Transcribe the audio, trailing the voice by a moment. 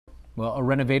Well, a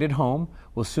renovated home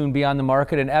will soon be on the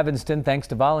market in Evanston thanks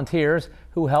to volunteers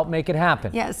who help make it happen.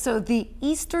 Yeah, so the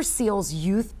Easter Seals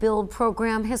Youth Build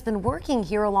program has been working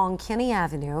here along Kinney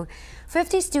Avenue.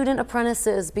 50 student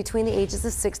apprentices between the ages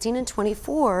of 16 and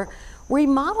 24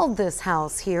 remodeled this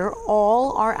house here.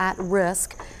 All are at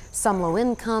risk. Some low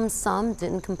income, some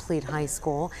didn't complete high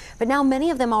school, but now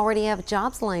many of them already have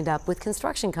jobs lined up with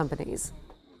construction companies.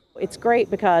 It's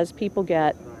great because people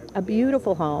get a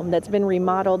beautiful home that's been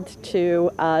remodeled to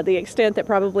the extent that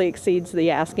probably exceeds the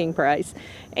asking price,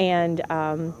 and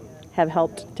have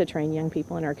helped to train young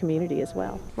people in our community as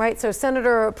well. Right, so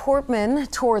Senator Portman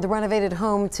toured the renovated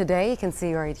home today. You can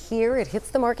see right here, it hits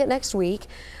the market next week.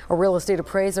 A real estate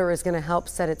appraiser is going to help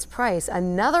set its price.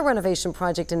 Another renovation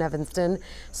project in Evanston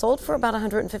sold for about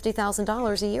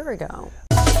 $150,000 a year ago.